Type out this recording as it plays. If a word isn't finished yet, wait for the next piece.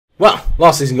Well,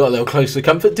 last season got a little closer to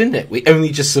comfort, didn't it? We only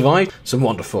just survived. Some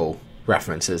wonderful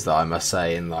references that I must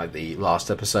say in like the last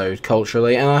episode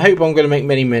culturally, and I hope I'm going to make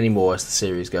many, many more as the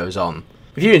series goes on.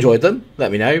 If you enjoyed them,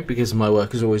 let me know, because my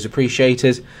work is always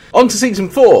appreciated. On to Season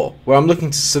 4, where I'm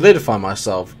looking to solidify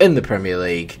myself in the Premier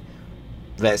League.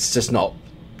 Let's just not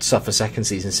suffer second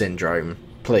season syndrome,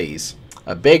 please.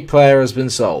 A big player has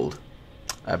been sold.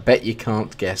 I bet you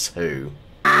can't guess who.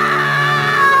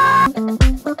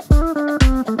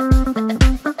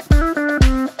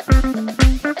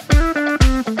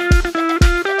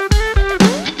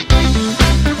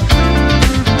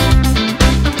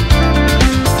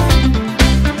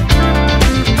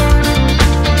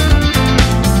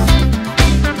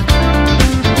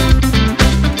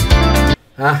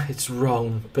 It's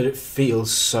wrong, but it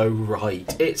feels so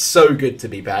right. It's so good to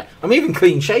be back. I'm even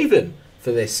clean-shaven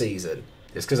for this season.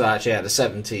 It's because I actually had a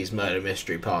 70s murder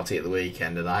mystery party at the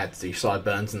weekend and I had to do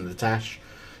sideburns and the tash.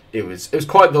 It was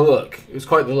quite the look. It was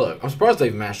quite the look. I'm surprised I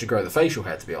even managed to grow the facial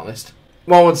hair, to be honest.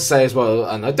 What I want to say as well,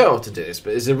 and I don't have to do this,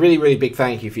 but it's a really, really big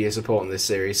thank you for your support on this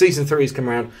series. Season 3 has come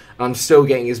around and I'm still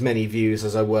getting as many views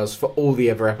as I was for all the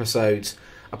other episodes,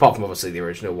 apart from obviously the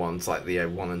original ones, like the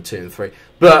 1 and 2 and 3.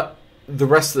 But the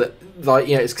rest of it, like,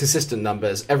 you know, it's consistent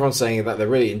numbers. Everyone's saying that they're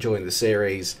really enjoying the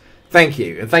series. Thank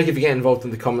you, and thank you for getting involved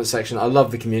in the comment section. I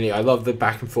love the community. I love the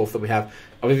back and forth that we have.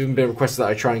 I've even been requested that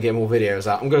I try and get more videos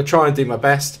out. I'm going to try and do my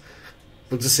best.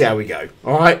 We'll just see how we go.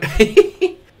 All right.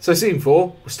 So Season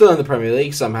 4, we're still in the Premier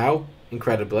League somehow,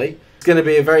 incredibly. It's going to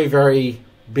be a very, very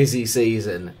busy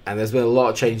season, and there's been a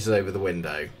lot of changes over the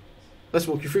window. Let's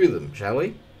walk you through them, shall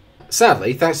we?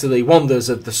 Sadly, thanks to the wonders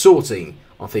of the sorting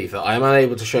on FIFA, I am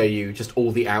unable to show you just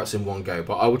all the outs in one go,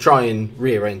 but I will try and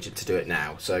rearrange it to do it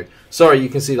now. So, sorry, you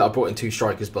can see that I brought in 2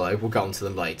 strikers below. We'll get on to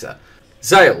them later.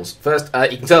 Sales. First,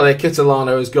 you can tell there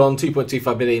Kitolano has gone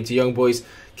 2.25 million to Young Boys.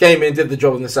 Came in, did the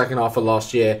job in the second half of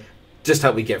last year. Just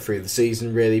helped me get through the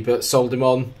season, really, but sold him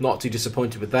on. Not too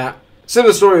disappointed with that.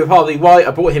 Similar story with Harley White.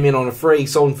 I brought him in on a free,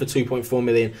 sold him for 2.4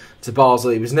 million to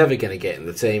Basel. He was never going to get in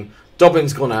the team.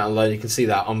 Dobbin's gone out on loan, you can see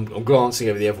that. I'm glancing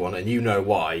over the other one, and you know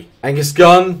why. Angus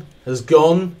Gunn has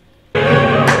gone.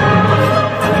 I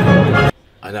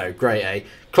know, great, eh?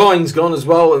 Klein's gone as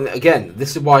well, and again,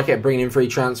 this is why I kept bringing in free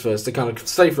transfers, to kind of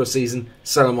stay for a season,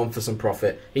 sell him on for some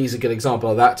profit. He's a good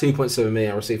example of that. 2.7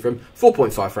 million I received from him.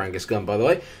 4.5 for Angus Gunn, by the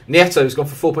way. Nieto's gone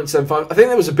for 4.75. I think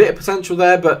there was a bit of potential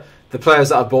there, but the players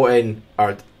that I bought in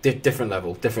are different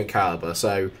level, different calibre,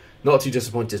 so not too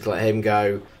disappointed to let him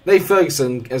go. Nate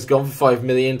Ferguson has gone for 5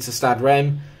 million to Stade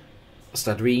Rem.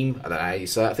 Stade Rem, I don't know how you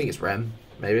say it. I think it's Rem,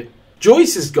 maybe.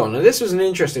 Joyce has gone, and this was an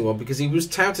interesting one because he was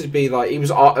touted to be like, he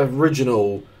was our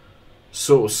original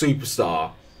sort of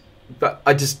superstar. But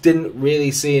I just didn't really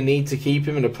see a need to keep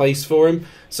him and a place for him.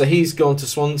 So he's gone to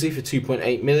Swansea for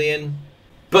 2.8 million.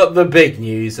 But the big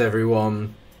news,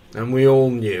 everyone, and we all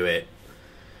knew it,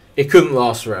 it couldn't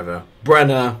last forever.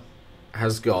 Brenner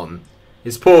has gone.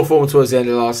 His poor form towards the end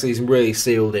of last season really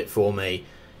sealed it for me.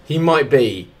 He might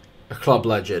be a club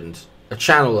legend, a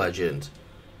channel legend,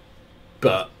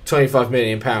 but £25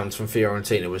 million from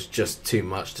Fiorentina was just too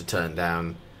much to turn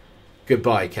down.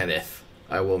 Goodbye, Kenneth.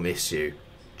 I will miss you.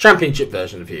 Championship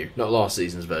version of you, not last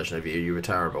season's version of you. You were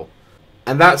terrible.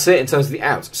 And that's it in terms of the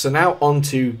outs. So now on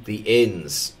to the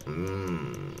ins.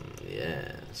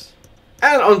 Yes.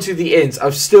 And on to the ins.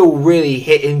 I've still really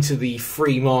hit into the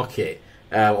free market.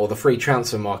 Or the free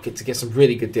transfer market to get some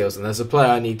really good deals, and there's a player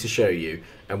I need to show you,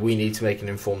 and we need to make an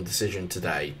informed decision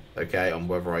today, okay, on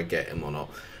whether I get him or not.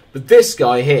 But this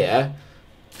guy here,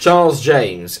 Charles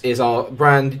James, is our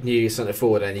brand new centre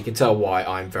forward, and you can tell why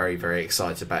I'm very, very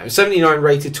excited about him. 79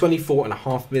 rated,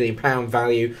 £24.5 million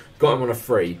value, got him on a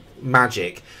free,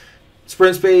 magic.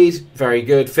 Sprint speed, very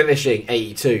good. Finishing,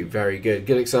 82, very good.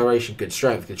 Good acceleration, good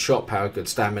strength, good shot power, good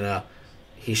stamina.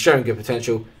 He's showing good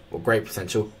potential. Well, great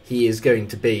potential. He is going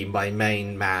to be my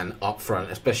main man up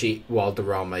front, especially while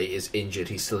Durame is injured.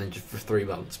 He's still injured for 3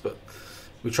 months, but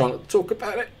we try not to talk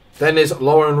about it. Then there's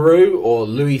Lauren Roux, or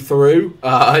Louis Theroux.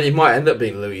 It might end up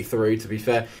being Louis Theroux, to be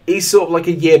fair. He's sort of like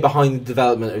a year behind the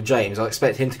development of James. I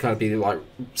expect him to kind of be like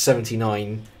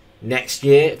 79 next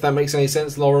year, if that makes any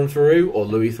sense. Lauren Theroux, or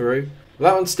Louis Theroux. Will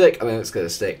that one stick? I think it's going to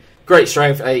stick. Great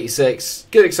strength, 86.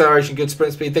 Good acceleration, good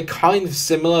sprint speed. They're kind of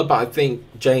similar, but I think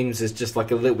James is just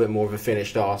like a little bit more of a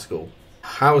finished article.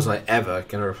 How was I ever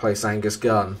going to replace Angus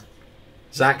Gunn?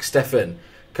 Zach Steffen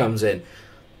comes in.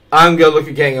 I'm going to look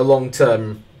at getting a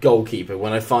long-term goalkeeper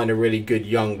when I find a really good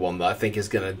young one that I think is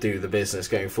going to do the business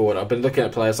going forward. I've been looking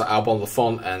at players like Albon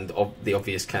Lafont and the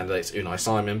obvious candidates, Unai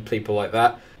Simon, people like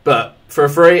that. But for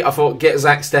free, I thought get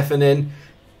Zach Steffen in.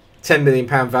 £10 million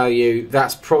value,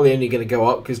 that's probably only going to go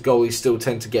up because goalies still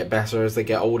tend to get better as they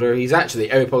get older. He's actually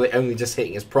probably only just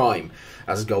hitting his prime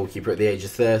as a goalkeeper at the age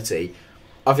of 30.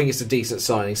 I think it's a decent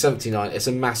signing. 79, it's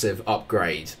a massive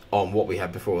upgrade on what we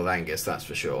had before with Angus, that's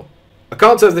for sure. I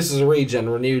can't tell if this is a regen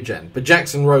or a new gen, but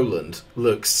Jackson Rowland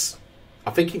looks...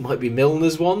 I think he might be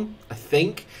Milner's one, I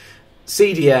think.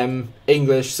 CDM,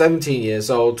 English, 17 years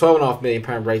old, £12.5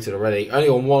 million rated already, only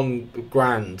on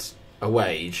 £1,000 a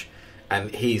wage,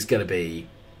 and he's gonna be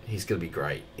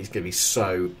great. He's gonna be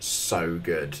so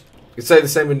good. You could say the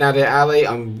same with Nadir Ali.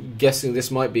 I'm guessing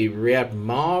this might be Riyad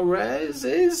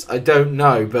Mahrez's. I don't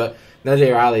know, but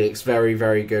Nadir Ali looks very,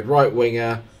 very good. Right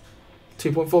winger,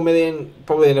 2.4 million.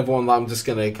 Probably another one that I'm just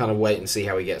gonna kind of wait and see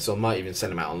how he gets on. Might even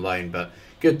send him out on loan, but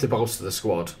good to bolster the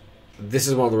squad. This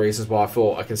is one of the reasons why I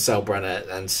thought I can sell Brenner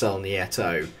and sell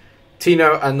Nieto.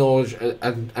 Tino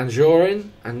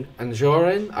Anjorin?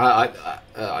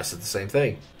 I said the same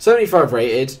thing. 75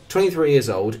 rated, 23 years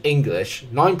old, English,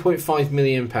 £9.5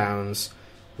 million,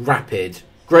 rapid,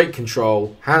 great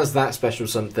control, has that special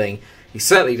something. He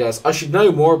certainly does. I should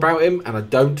know more about him, and I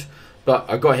don't, but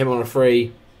I got him on a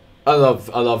free. I love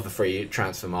the free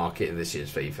transfer market in this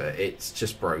year's FIFA. It's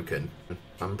just broken,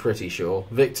 I'm pretty sure.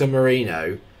 Victor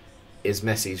Moreno is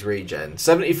Messi's regen.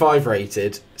 75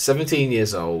 rated, 17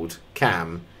 years old,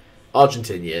 Cam,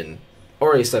 Argentinian,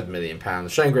 already £7 million,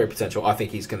 showing great potential. I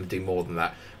think he's going to do more than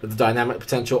that. With the dynamic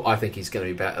potential, I think he's going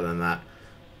to be better than that.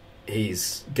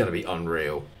 He's going to be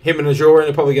unreal. Him and Ajorin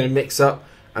are probably going to mix up,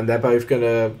 and they're both going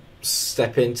to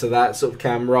step into that sort of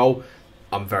Cam role.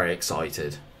 I'm very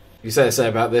excited. You say the same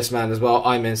about this man as well.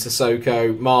 Ayman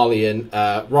Sissoko, Malian,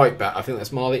 right back. I think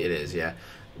that's Mali. It is, yeah.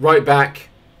 Right back,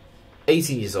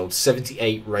 18 years old,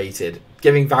 78 rated.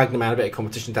 Giving Wagnerman a bit of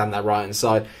competition down that right-hand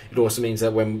side. It also means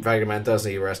that when Wagnerman does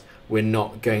need a rest, we're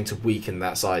not going to weaken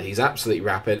that side. He's absolutely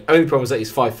rapid. Only problem is that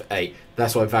he's 5'8".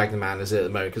 That's why Wagnerman is at the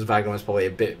moment, because Wagnerman's probably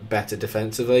a bit better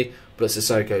defensively. But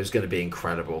Sissoko is going to be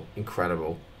incredible.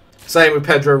 Incredible. Same with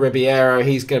Pedro Ribeiro.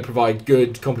 He's going to provide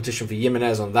good competition for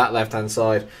Jimenez on that left-hand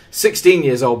side. 16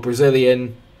 years old,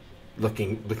 Brazilian.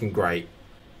 Looking great.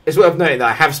 It's worth noting that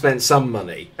I have spent some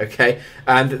money, okay?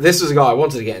 And this was a guy I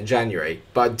wanted to get in January,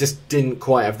 but I just didn't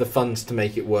quite have the funds to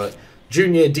make it work.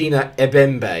 Junior Dina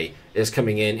Ebembe is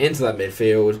coming into that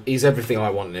midfield. He's everything I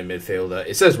want in a midfielder.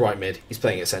 It says right mid. He's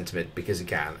playing at centre mid because he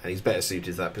can, and he's better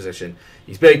suited to that position.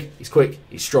 He's big, he's quick,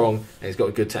 he's strong, and he's got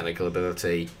a good technical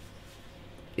ability.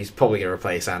 He's probably going to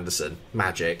replace Anderson.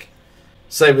 Magic.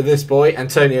 Same with this boy,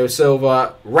 Antonio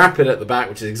Silva, rapid at the back,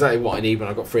 which is exactly what I need when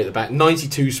I got free at the back.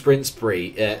 92 sprint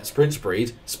speed.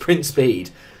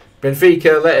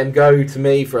 Benfica let him go to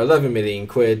me for 11 million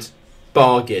quid.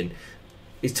 Bargain.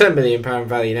 He's £10 million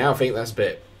value now. I think that's a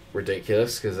bit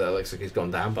ridiculous because it looks like he's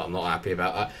gone down, but I'm not happy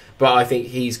about that. But I think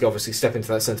he's got obviously step into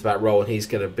that centre back role, and he's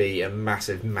going to be a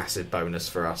massive, massive bonus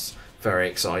for us. Very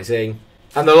exciting.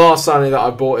 And the last signing that I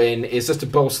bought in is just to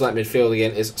bolster that midfield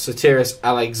again, is Sotiris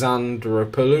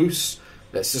Alexandropoulos.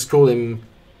 Let's just call him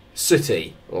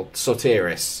Sooty, or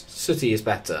Sotiris. Sooty is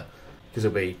better, because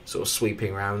he'll be sort of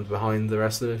sweeping around behind the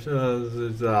rest of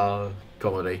it.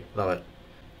 Comedy, love it.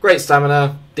 Great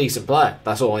stamina, decent player.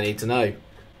 That's all I need to know.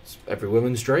 It's every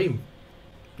woman's dream.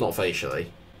 Not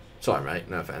facially. Sorry mate,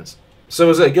 no offence. So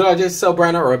was it a good idea to sell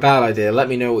Brenner or a bad idea? Let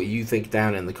me know what you think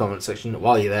down in the comment section.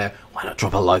 While you're there, why not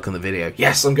drop a like on the video?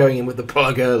 Yes, I'm going in with the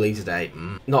plug early today.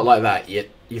 Not like that,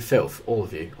 you filth, all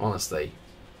of you, honestly.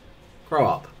 Grow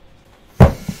up.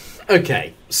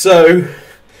 Okay, so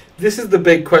this is the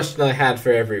big question I had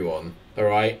for everyone,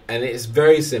 alright? And it's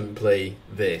very simply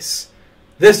this.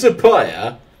 There's a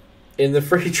player in the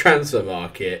free transfer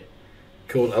market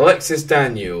called Alexis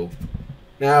Daniel.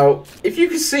 Now, if you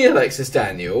could see Alexis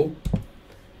Daniel,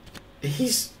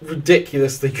 he's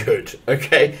ridiculously good,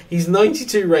 okay? He's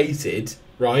 92 rated,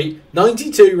 right?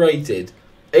 92 rated,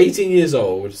 18 years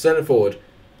old, centre forward.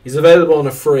 He's available on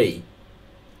a free.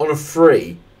 On a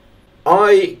free.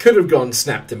 I could have gone and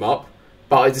snapped him up,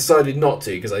 but I decided not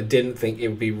to because I didn't think it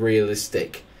would be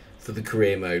realistic for the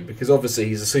career mode, because obviously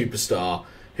he's a superstar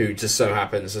who just so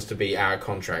happens just to be out of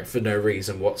contract for no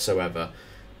reason whatsoever.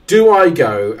 Do I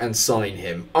go and sign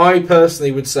him? I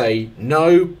personally would say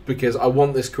no, because I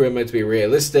want this career mode to be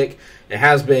realistic.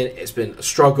 It's been a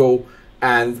struggle,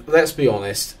 and let's be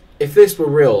honest, if this were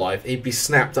real life, he'd be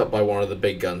snapped up by one of the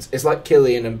big guns. It's like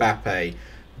Kylian Mbappe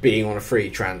being on a free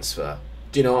transfer.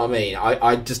 Do you know what I mean?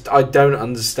 I don't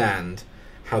understand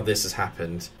how this has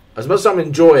happened. As much as I'm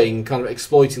enjoying kind of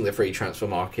exploiting the free transfer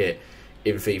market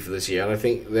in FIFA this year, and I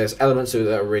think there's elements of it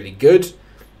that are really good,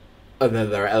 and then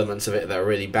there are elements of it that are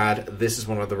really bad. This is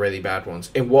one of the really bad ones.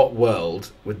 In what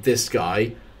world would this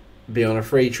guy be on a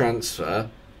free transfer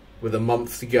with a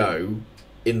month to go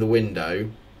in the window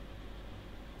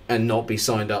and not be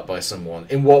signed up by someone?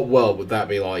 In what world would that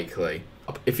be likely?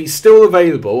 If he's still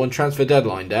available on transfer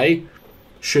deadline day,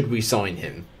 should we sign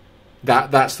him?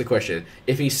 That's the question.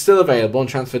 If he's still available on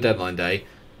transfer deadline day,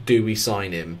 do we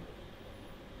sign him?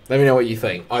 Let me know what you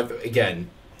think. Again,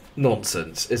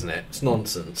 nonsense, isn't it? It's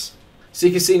nonsense. So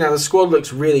you can see now the squad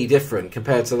looks really different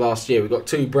compared to last year. We've got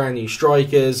 2 brand new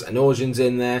strikers, an Orjan's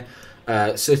in there,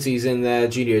 Suti's in there,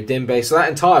 Junior Dimbe. So that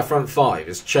entire front 5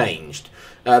 has changed.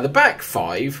 The back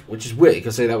 5, which is weird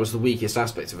because that was the weakest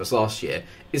aspect of us last year,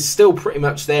 is still pretty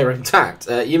much there intact.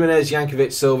 Jimenez,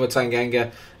 Jankovic, Silva,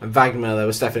 Tanganga and Wagner, there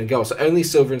was Stefan in goal. So only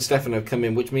Silva and Stefan have come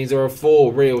in, which means there are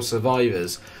 4 real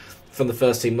survivors from the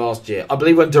first team last year. I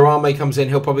believe when Durame comes in,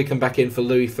 he'll probably come back in for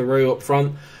Louis Theroux up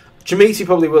front. Jamiti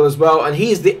probably will as well, and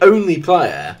he is the only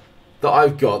player that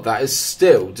I've got that is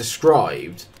still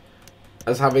described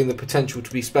as having the potential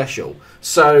to be special.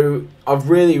 So I've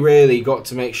really got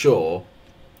to make sure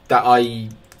that I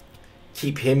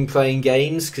keep him playing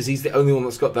games, because he's the only one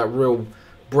that's got that real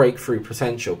breakthrough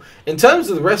potential. In terms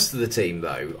of the rest of the team,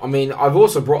 though, I mean, I've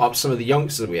also brought up some of the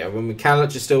youngsters we have. When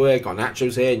Mikalic is still here,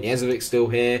 Garnacho's here, Niezovic's still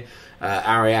here,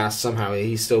 Arias, somehow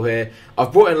he's still here.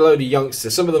 I've brought in a load of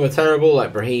youngsters. Some of them are terrible,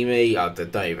 like Brahimi. I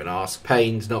don't even ask.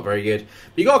 Payne's not very good.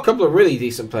 But you got a couple of really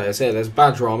decent players here. There's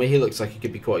Badrami. He looks like he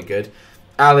could be quite good.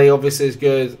 Ali obviously is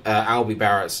good. Albi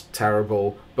Barrett's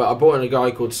terrible. But I brought in a guy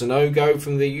called Sonogo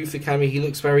from the Youth Academy. He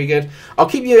looks very good. I'll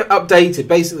keep you updated.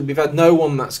 Basically, we've had no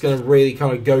one that's going to really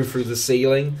kind of go through the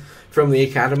ceiling from the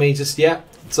academy just yet.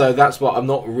 So that's why I've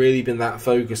not really been that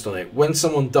focused on it. When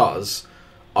someone does,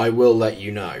 I will let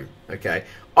you know. Okay.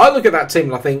 I look at that team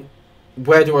and I think,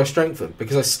 where do I strengthen?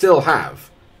 Because I still have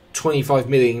 £25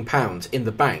 million in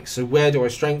the bank. So where do I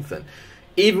strengthen?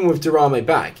 Even with Durame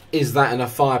back, is that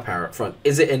enough firepower up front?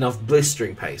 Is it enough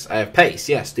blistering pace? I have pace,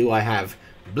 yes. Do I have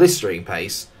blistering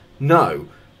pace? No.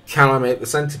 Can I make the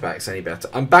centre-backs any better?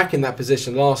 I'm back in that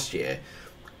position last year,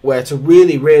 where to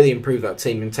really improve that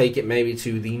team and take it maybe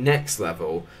to the next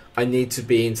level, I need to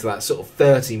be into that sort of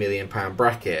 £30 million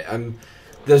bracket. And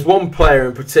there's one player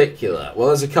in particular, well,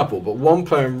 there's a couple, but one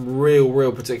player in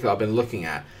real particular I've been looking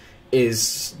at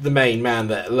is the main man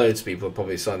that loads of people have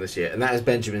probably signed this year, and that is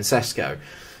Benjamin Sesko.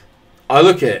 I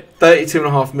look at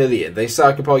 $32.5 million. They say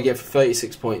I could probably get for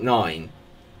 36.9.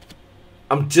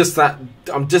 I'm just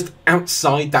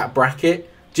outside that bracket.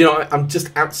 Do you know? I'm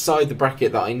just outside the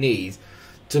bracket that I need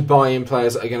to buy in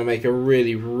players that are going to make a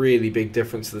really big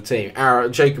difference to the team.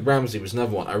 Jacob Ramsey was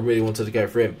another one. I really wanted to go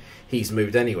for him. He's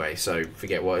moved anyway, so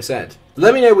forget what I said.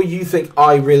 Let me know what you think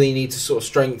I really need to sort of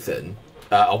strengthen.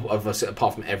 Obviously,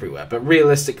 apart from everywhere, but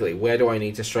realistically, where do I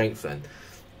need to strengthen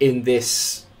in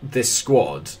this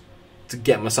squad to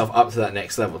get myself up to that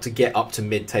next level, to get up to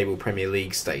mid-table Premier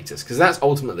League status? Because that's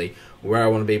ultimately where I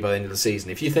want to be by the end of the season.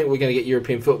 If you think we're going to get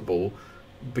European football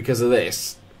because of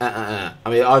this, I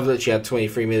mean, I've literally had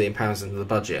 £23 million into the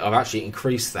budget. I've actually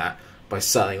increased that by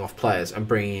selling off players and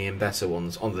bringing in better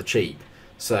ones on the cheap.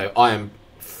 So I am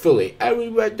fully, and we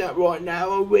read that right now,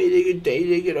 I'm reading and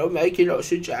dealing and I'm making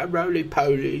lots of jam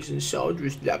roly-polies and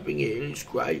Sandra's loving it and it's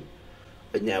great.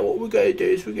 And now what we're going to do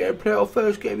is we're going to play our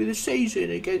first game of the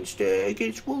season against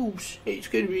Wolves. It's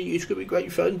going to be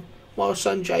great fun. My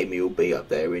son Jamie will be up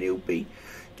there and he'll be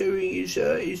doing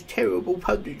his terrible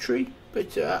punditry,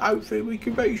 but hopefully we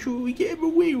can make sure we get him a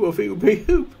win. I think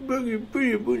it'll be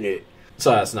brilliant, wouldn't it?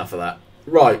 So that's enough of that.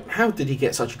 Right, how did he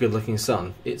get such a good-looking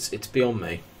son? It's beyond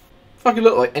me. If I could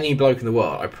look like any bloke in the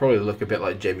world, I'd probably look a bit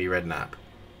like Jamie Redknapp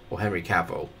or Henry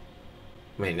Cavill.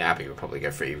 I mean, Abby would probably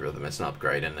go for either of them. It's an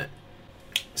upgrade, isn't it?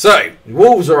 So,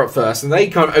 Wolves are up first, and they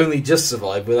kind of only just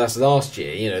survived with us last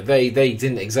year. You know, they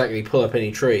didn't exactly pull up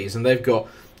any trees, and they've got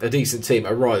a decent team.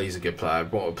 O'Reilly's a good player,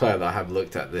 a player that I have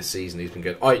looked at this season. He's been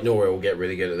good. Ike Nora will get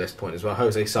really good at this point as well.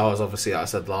 Jose Sars, obviously, like I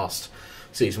said last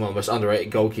season, one of the most underrated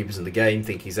goalkeepers in the game.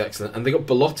 Think he's excellent. And they got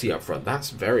Belotti up front. That's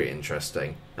very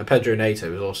interesting. And Pedro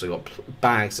Neto has also got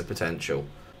bags of potential.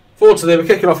 Forward to them, we're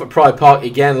kicking off at Pride Park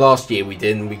again. Last year we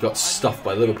didn't. We got stuffed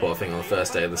by Liverpool, I think, on the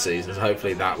first day of the season. So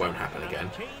hopefully that won't happen again.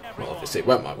 Well, obviously it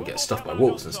won't. We'll get stuffed by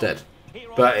Wolves instead.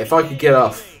 But if I could get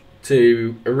off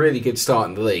to a really good start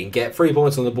in the league and get 3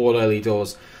 points on the board early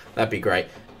doors, that'd be great.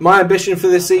 My ambition for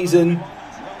this season,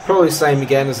 probably the same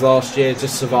again as last year,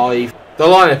 just survive. The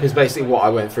lineup is basically what I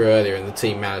went through earlier in the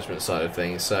team management side of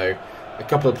things. So a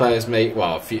couple of players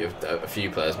a few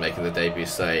players making the debut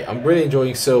today. I'm really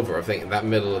enjoying Silva, I think, in that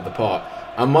middle of the park.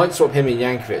 I might swap him in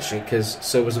Jankovic because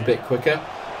Silva's a bit quicker.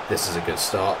 This is a good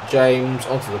start. James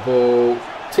onto the ball,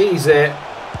 tease it.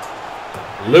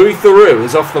 Louis Theroux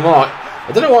is off the mark.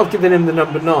 I don't know why I've given him the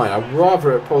number 9. I'd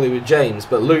rather it probably with James,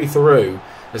 but Louis Theroux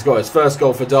has got his first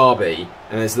goal for Derby,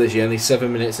 and it's literally only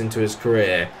 7 minutes into his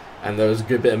career, and there was a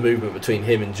good bit of movement between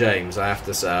him and James, I have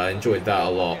to say. I enjoyed that a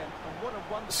lot.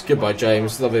 It's good by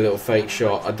James, lovely little fake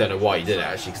shot. I don't know why he did it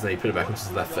actually, because then he put it back onto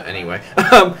his left foot anyway.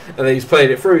 And then he's played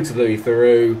it through to Louis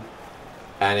Theroux,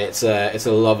 and it's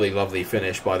a lovely, lovely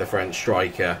finish by the French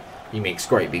striker. He makes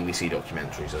great BBC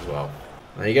documentaries as well.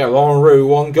 There you go, Laurent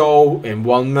 1 goal in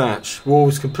 1 match.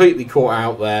 Wolves completely caught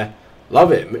out there.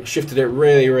 Love it, shifted it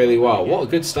really, really well. What a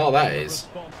good start that is.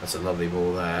 That's a lovely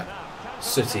ball there.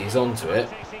 Sooty's onto it.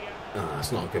 Oh,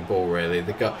 that's not a good ball really.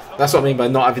 That's what I mean by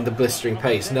not having the blistering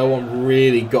pace. No one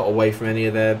really got away from any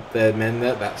of their men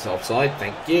there. That's offside,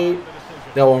 thank you.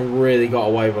 No one really got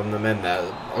away from the men there.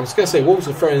 I was going to say, Wolves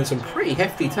have thrown in some pretty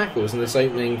hefty tackles in this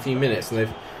opening few minutes, and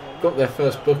they've got their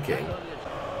first booking.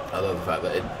 I love the fact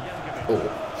that it...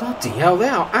 Oh, bloody hell, they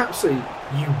are absolutely...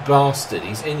 You bastard,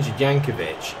 he's injured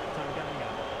Jankovic.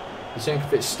 Is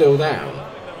Jankovic still down?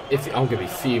 I'm going to be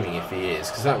fuming if he is,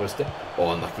 because that was...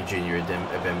 Oh, unlucky Junior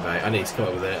Abimbe. I need to come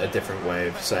up with a different way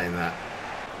of saying that.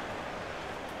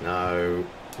 No.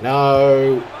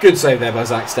 No. Good save there by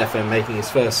Zach Steffen, making his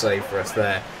first save for us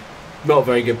there. Not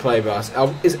very good play by us.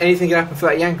 Is anything going to happen for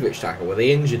that Jankovic tackle? Well,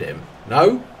 they injured him.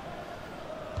 No?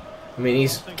 I mean,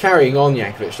 he's carrying on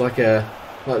Jankovic like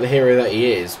the hero that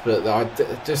he is, but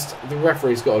the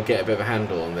referee's got to get a bit of a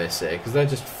handle on this here, because they're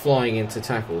just flying into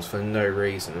tackles for no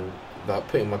reason, like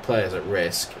putting my players at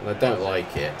risk, and I don't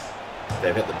like it.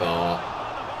 They've hit the bar.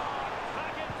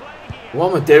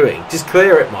 What am I doing? Just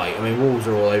clear it, mate. I mean, Wolves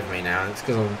are all over me now, and it's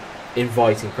because I'm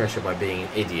inviting pressure by being an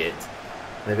idiot.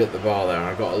 They've hit the bar there, and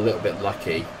I got a little bit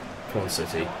lucky. Come on,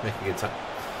 City, make a good tackle.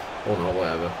 Or not,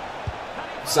 whatever.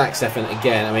 Zach Steffen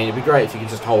again. I mean, it'd be great if you could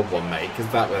just hold one, mate,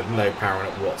 because that would have no power in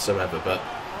it whatsoever. But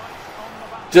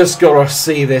just gotta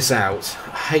see this out.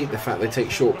 I hate the fact they take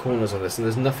short corners on this, and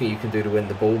there's nothing you can do to win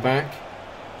the ball back.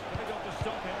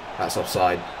 That's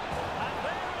offside.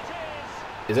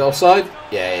 Is it offside?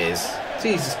 Yeah, it is.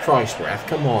 Jesus Christ, ref,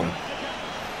 come on.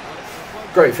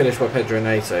 Great finish by Pedro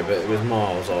Neto, but it was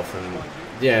miles off, and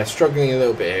yeah, struggling a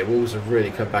little bit here. Wolves have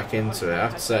really come back into it. I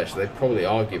have to say, actually, they probably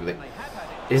arguably...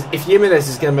 If Jimenez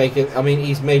is going to make it... I mean,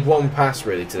 he's made one pass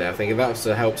really today, I think, and that was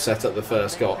to help set up the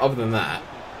first goal. Other than that,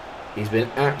 he's been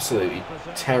absolutely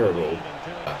terrible.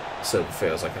 So it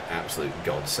feels like an absolute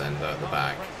godsend at the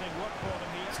back.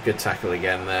 It's a good tackle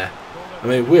again there. I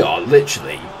mean, we are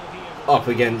literally up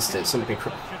against it. Something.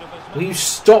 Will you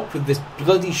stop with this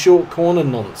bloody short corner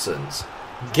nonsense?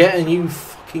 Get a new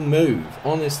fucking move,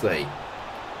 honestly.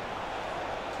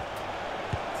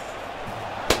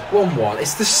 1-1.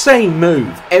 It's the same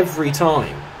move every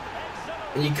time,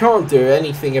 and you can't do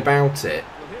anything about it.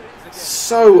 It's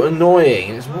so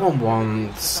annoying. It's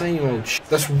 1-1. Same old shit.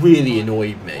 That's really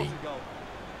annoyed me.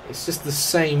 It's just the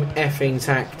same effing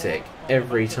tactic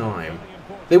every time.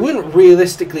 They wouldn't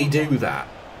realistically do that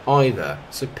either,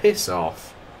 so piss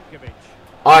off.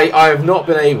 I have not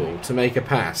been able to make a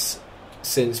pass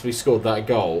since we scored that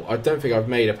goal. I don't think I've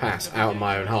made a pass out of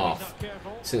my own half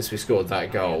since we scored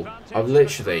that goal. I've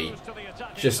literally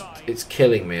just... It's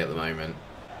killing me at the moment.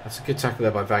 That's a good tackle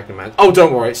there by Wagnerman. Oh,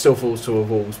 don't worry, it still falls to a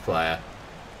Wolves player.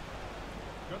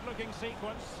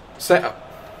 Set up.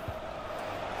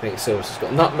 I think Silva's just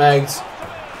got nutmegged.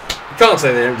 You can't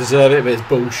say they don't deserve it, but it's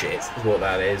bullshit, is what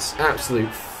that is.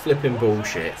 Absolute flipping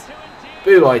bullshit.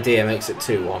 Boo idea makes it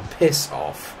 2-1. Piss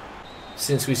off.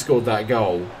 Since we scored that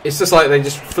goal, it's just like they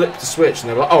just flipped the switch and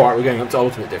they're like, alright, we're going up to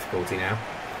ultimate difficulty now.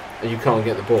 And you can't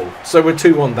get the ball. So we're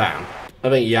 2-1 down. I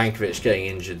think Jankovic getting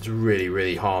injured really,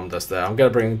 really harmed us there. I'm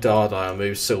going to bring Dardai and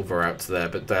move Silva out to there,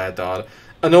 but Dardai...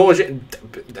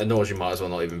 Anorji might as well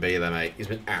not even be there, mate. He's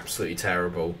been absolutely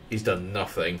terrible. He's done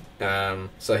nothing.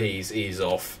 So he's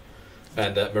off.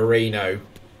 And Marino,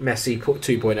 Messi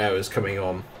 2.0 is coming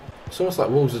on. It's almost like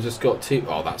Wolves have just got two...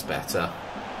 Oh, that's better.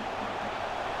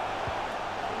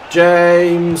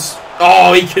 James!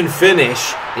 Oh, he can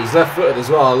finish! He's left-footed as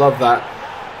well, I love that.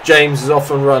 James is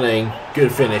off and running.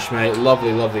 Good finish, mate.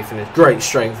 Lovely, lovely finish. Great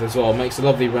strength as well. Makes a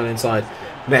lovely run inside.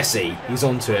 Messi, he's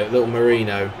onto it. Little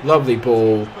Marino. Lovely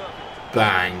ball.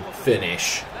 Bang.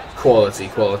 Finish. Quality,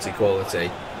 quality,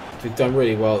 quality. We've done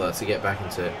really well there to get back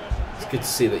into it. It's good to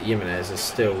see that Jimenez is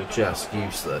still just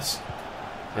useless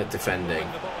at defending.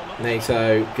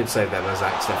 Nato, good save there by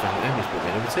Zach Steffen. And he's put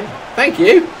me number 2. Thank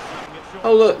you!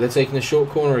 Oh look, they're taking a short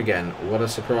corner again. What a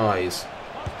surprise.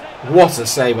 What a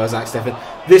save by Zach Steffen.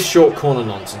 This short corner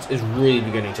nonsense is really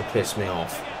beginning to piss me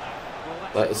off.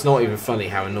 Like, it's not even funny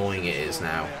how annoying it is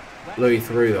now. Louis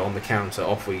Theroux on the counter,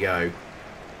 off we go.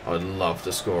 I'd love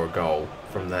to score a goal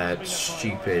from their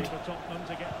stupid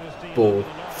ball.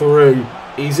 Theroux,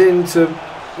 he's into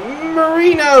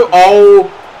Marino.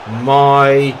 Oh,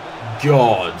 My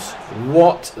God.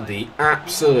 What the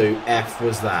absolute F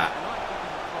was that?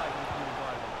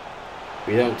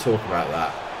 We don't talk about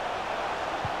that.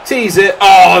 Tease it.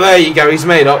 Oh, there you go. He's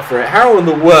made up for it. How in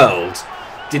the world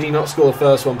did he not score the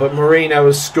first one? But Marino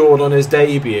has scored on his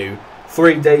debut.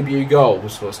 3 debut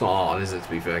goals. Well, it's not hard, is it, to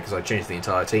be fair, because I changed the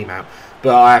entire team out.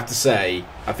 But I have to say,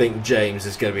 I think James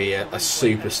is going to be a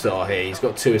superstar here. He's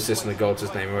got 2 assists and a goal to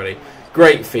his name already.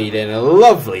 Great feed in. A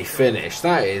lovely finish.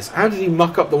 That is. How did he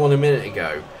muck up the one a minute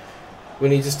ago?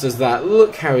 When he just does that.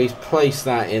 Look how he's placed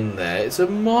that in there. It's a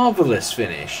marvellous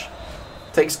finish.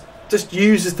 Just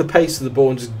uses the pace of the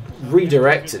ball and just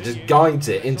redirects it. Just guides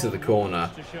it into the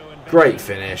corner. Great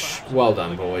finish. Well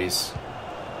done, boys.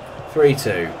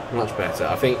 3-2. Much better.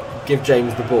 I think give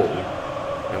James the ball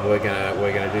and we're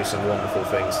gonna do some wonderful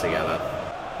things together.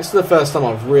 This is the first time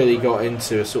I've really got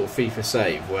into a sort of FIFA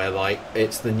save where like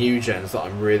it's the new gens that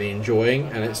I'm really enjoying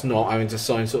and it's not having to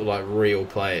sign sort of like real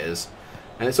players.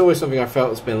 And it's always something I felt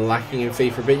has been lacking in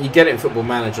FIFA, but you get it in Football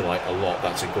Manager like a lot.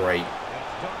 That's a great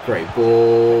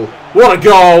ball. What a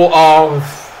goal! Oh,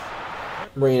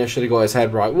 Marino should have got his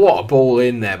head right. What a ball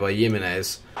in there by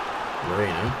Jimenez.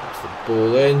 Marino, it's the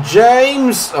ball in.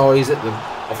 James! Oh, he's at the...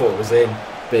 I thought it was in,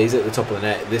 but he's at the top of the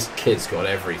net. This kid's got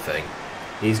everything.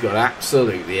 He's got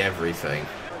absolutely everything.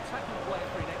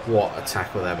 What a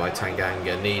tackle there by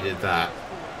Tanganga. Needed that.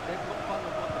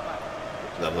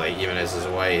 Lovely. Jimenez is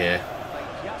away here.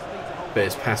 But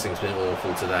his passing's been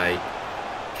awful today.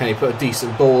 Can he put a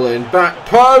decent ball in? Back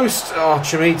post! Oh,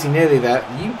 Chamiti nearly there.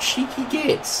 You cheeky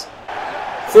gits.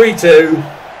 3-2.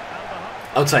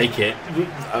 I'll take it.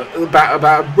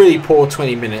 About a really poor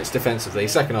 20 minutes defensively.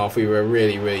 Second half we were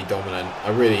really, really dominant. I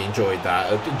really enjoyed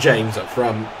that. James up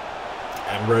front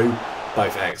and Rue,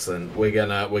 both excellent. We're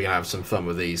gonna have some fun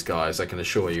with these guys. I can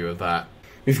assure you of that.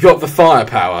 We've got the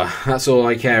firepower. That's all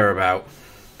I care about.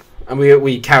 And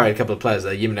we carried a couple of players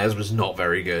there. Jimenez was not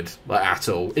very good, like at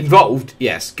all. Involved,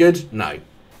 yes. Good, no.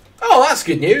 Oh, that's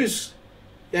good news.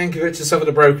 Jankovic has suffered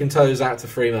a broken toes out to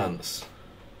 3 months.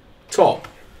 Top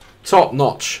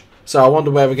notch. So I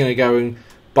wonder where we're going to go and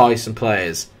buy some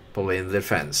players. Probably in the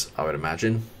defence, I would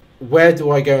imagine. Where do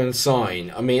I go and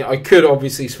sign? I mean, I could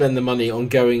obviously spend the money on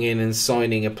going in and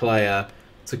signing a player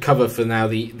to cover for now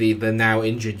the now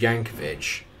injured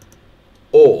Jankovic.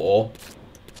 Or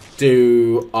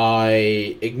do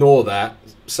I ignore that,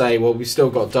 say, well, we've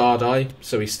still got Dardai,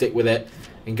 so we stick with it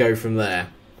and go from there?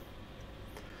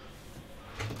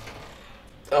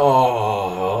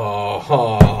 Oh,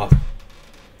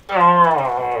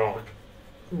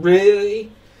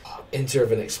 really? Inter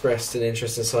have expressed an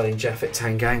interest in signing Japhet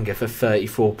Tanganga for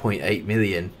 34.8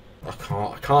 million. I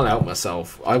can't help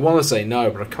myself. I want to say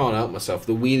no, but I can't help myself.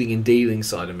 The wheeling and dealing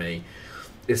side of me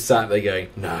is sat there going,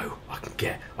 no, I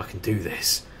can do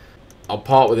this. I'll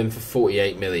part with him for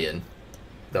 48 million.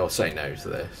 They'll say no to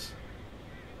this.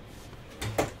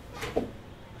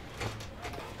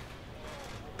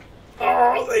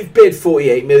 Oh, they've bid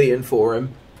 48 million for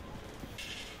him.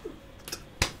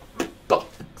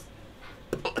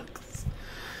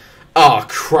 Oh,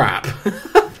 crap.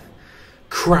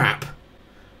 Crap.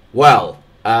 Well,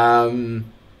 that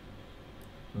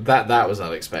was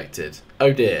unexpected.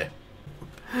 Oh dear.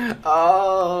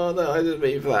 Oh no, I didn't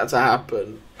mean for that to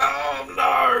happen.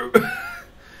 Oh no.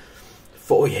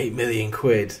 48 million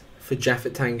quid for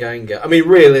Japhet Tanganga. I mean,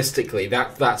 realistically,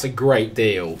 that's a great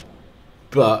deal,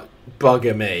 but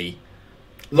bugger me.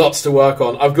 Lots to work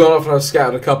on. I've gone off and I've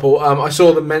scouted a couple. I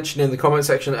saw them mentioned in the comment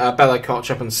section. Bella,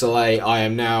 Kotchap and Soleil. I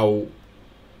am now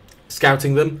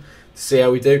scouting them to see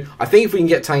how we do. I think if we can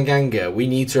get Tanganga, we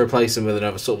need to replace him with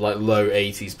another sort of like low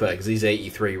 80s player because he's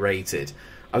 83 rated.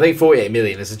 I think 48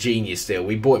 million is a genius deal.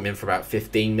 We bought him in for about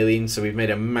 15 million, so we've made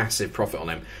a massive profit on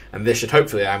him. And this should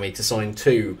hopefully allow me to sign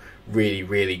 2 really,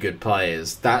 really good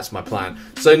players. That's my plan.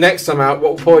 So next time out,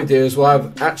 what we'll probably do is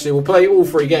we'll play all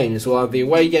 3 games. We'll have the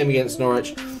away game against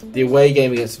Norwich, the away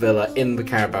game against Villa in the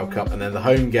Carabao Cup, and then the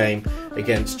home game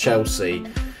against Chelsea.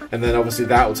 And then obviously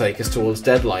that will take us towards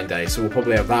deadline day, so we'll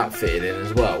probably have that fitted in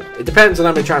as well. It depends on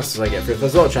how many transfers I get for it. If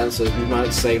there's a lot of transfers, we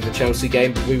might save the Chelsea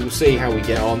game, but we will see how we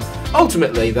get on.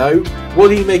 Ultimately though, what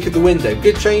do you make of the window?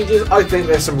 Good changes? I think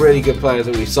there's some really good players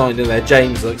that we've signed in there.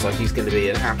 James looks like he's going to be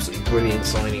an absolutely brilliant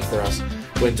signing for us.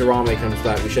 When Durame comes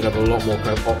back, we should have a lot more kind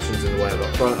of options in the way of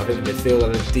up front. I think the midfield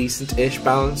had a decent-ish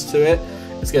balance to it.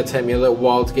 It's going to take me a little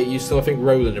while to get used to. I think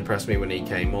Roland impressed me when he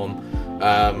came on.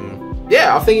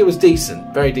 Yeah, I think it was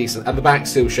decent, very decent. At the back,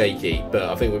 still shaky, but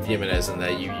I think with Jimenez in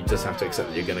there, you just have to accept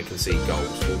that you're going to concede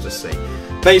goals. We'll just see.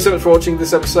 Thank you so much for watching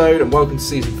this episode, and welcome to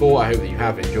Season 4. I hope that you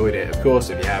have enjoyed it. Of course,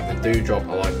 if you have, then do drop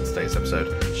a like on today's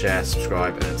episode, share,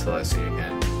 subscribe, and until I see you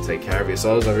again. Take care of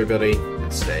yourselves, everybody,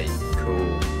 and stay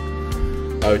cool.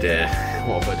 Oh dear,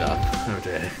 what have I done? Oh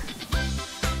dear.